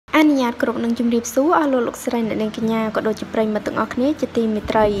អនុញ្ញាតគ្រប់នឹងជំរាបសួរអស់លោកស្រីអ្នកនាងកញ្ញាក៏ដូចជាប្រិយមិត្តទាំងអស់គ្នាជាទីមេ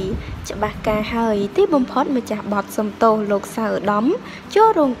ត្រីច្បាស់ការហើយទីបំផុតម្ចាស់បទសំទោសលោកសៅឧត្តមចូល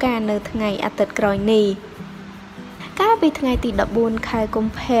រោងការនៅថ្ងៃអាទិត្យក្រោយនេះកាលពីថ្ងៃទី14ខែកុ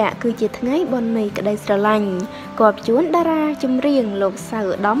ម្ភៈគឺជាថ្ងៃបុណ្យនៃក្តីស្រឡាញ់គបជួនតារាចម្រៀងលោកសៅ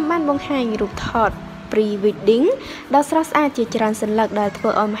ឧត្តមបានបង្ហាញរូបថតpre-wedding ដ៏ស្រស់ស្អាតជាច្រើនសន្លឹកដែលធ្វើ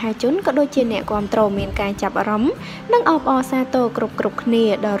ឲ្យមហាជនក៏ដូចជាអ្នកគាំទ្រមានការចាប់អារម្មណ៍និងអបអរសាទរគ្រប់គ្នា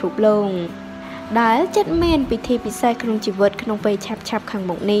ដល់រូបលោកដែលចិត្តមានពិធីពិសេសក្នុងជីវិតក្នុងពេលឆាប់ខាង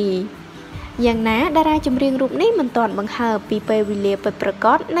មុខនេះយ៉ាងណាតារាចម្រៀងរូបនេះមិនទាន់បង្ហើបពីពេលវេលាពិតប្រាក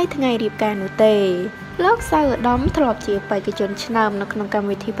ដនៃថ្ងៃរៀបការនោះទេលោកសៅឧត្តមធ្លាប់ជាបេក្ខជនឆ្នើមនៅក្នុងកម្ម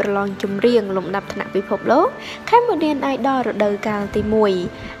វិធីប្រឡងចម្រៀងលំដាប់ថ្នាក់ពិភពលោក Cambodian Idol រដូវកាលទី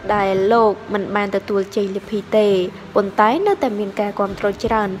1ដែលលោកមិនបានទទួលជ័យលាភីទេប៉ុន្តែនៅតែមានការគាំទ្រ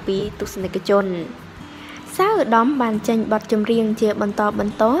ច្រើនពីទស្សនិកជនសៅឧត្តមបានចេញបទចម្រៀងជាបន្តប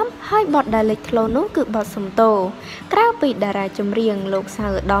ន្ទាប់ហើយបទដែលលេចធ្លោនោះគឺបទសំទោក្រៅពីតារាចម្រៀងលោកសៅ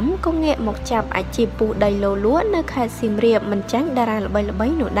ឧត្តមក៏ងាកមកចាប់អាជីពពុះដីលូលួនៅខេត្តសៀមរាបមិនចាញ់តារាល្បី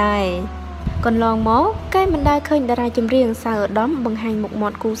ៗនោះដែរកន្លងមកគេមិនដែលឃើញតារាចម្រៀងសៅឧត្តមបង្ហាញមុខមា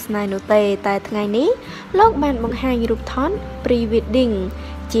ត់គូស្នេហ៍នោះទេតែថ្ងៃនេះលោកបានបង្ហាញរូបថត pre-wedding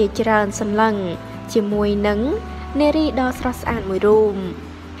ជាច្រើនសន្លឹងជាមួយនឹងនារីដ៏ស្រស់ស្អាតមួយរូប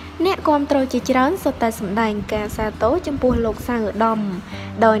អ្នកគាំទ្រជាច្រើនសុទ្ធតែសម្ដែងការសាទរចំពោះលោកសៅឧត្តម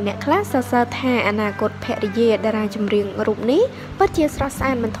ដោយអ្នកខ្លះសរសើរថាអនាគតភរិយាតារាចម្រៀងរូបនេះពិតជាស្រស់ស្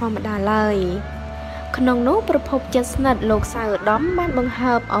អាតមិនធម្មតាឡើយក្នុងនោះប្រភពជិតស្និទ្ធលោកសៅឧត្តមបានបង្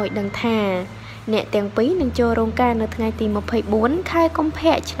ហើបឲ្យដឹងថាអ្នកទាំងពីរនឹងចូលរោងការនៅថ្ងៃទី24ខែកុម្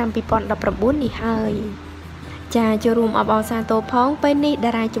ភៈឆ្នាំ2019នេះហើយចាចូលរួមអបអរសាទរផងពេលនេះ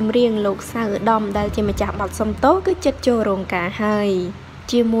តារាចម្រៀងលោកសៅឧត្តមដែលជាម្ចាស់បទសំទោគឺចិត្តចូលរោងការហើយ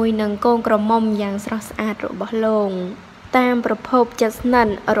ជាមួយនឹងកូនក្រមុំយ៉ាងស្រស់ស្អាតរបស់លោកតាមប្រភពជិតស្និទ្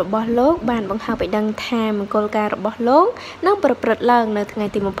ធរបស់លោកបានបង្ហើបឲ្យដឹងថាមង្គលការរបស់លោកនឹងប្រព្រឹត្តឡើងនៅថ្ងៃ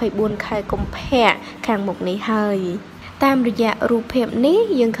ទី24ខែកុម្ភៈខាងមុខនេះហើយតាមរយៈរូបភាពនេះ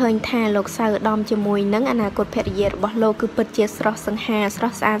យើងឃើញថាលោកសៅឧត្តមជាមួយនឹងអនាគតភរិយារបស់លោកគឺពិតជាស្រស់សង្ហាស្រ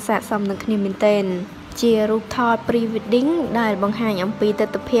ស់ស្អាតស័ក្តិសមនឹងគ្នាមែនទែនជារូបថត pre-wedding ដែលបង្ហាញអំពីទិ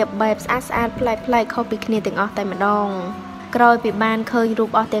ដ្ឋភាពបែបស្អាតប្លែកខុសពីគ្នាទាំងអស់តែម្ដងក្រោយពីបានឃើញរូប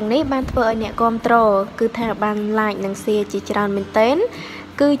អស់ទាំងនេះបានធ្វើឲ្យអ្នកគាំទ្រគឺថាបាន like និង share ជាច្រើនមែនទែន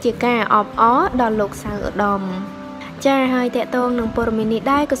គឺជាការអបអរដល់លោកសៅឧត្តមចាហើយតេតងនឹងព័ត៌មាននេះ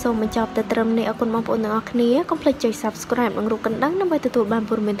ដែរក៏សូមបញ្ចប់ទៅត្រឹមនេះអរគុណបងប្អូនទាំងអស់គ្នាកុំភ្លេចចុច Subscribe និងរូបកណ្ដឹងដើម្បីទទួលបាន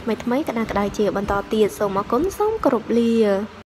ព័ត៌មានថ្មីៗក្តៅៗជាបន្តទៀតសូមអរគុណសូមគោរពលា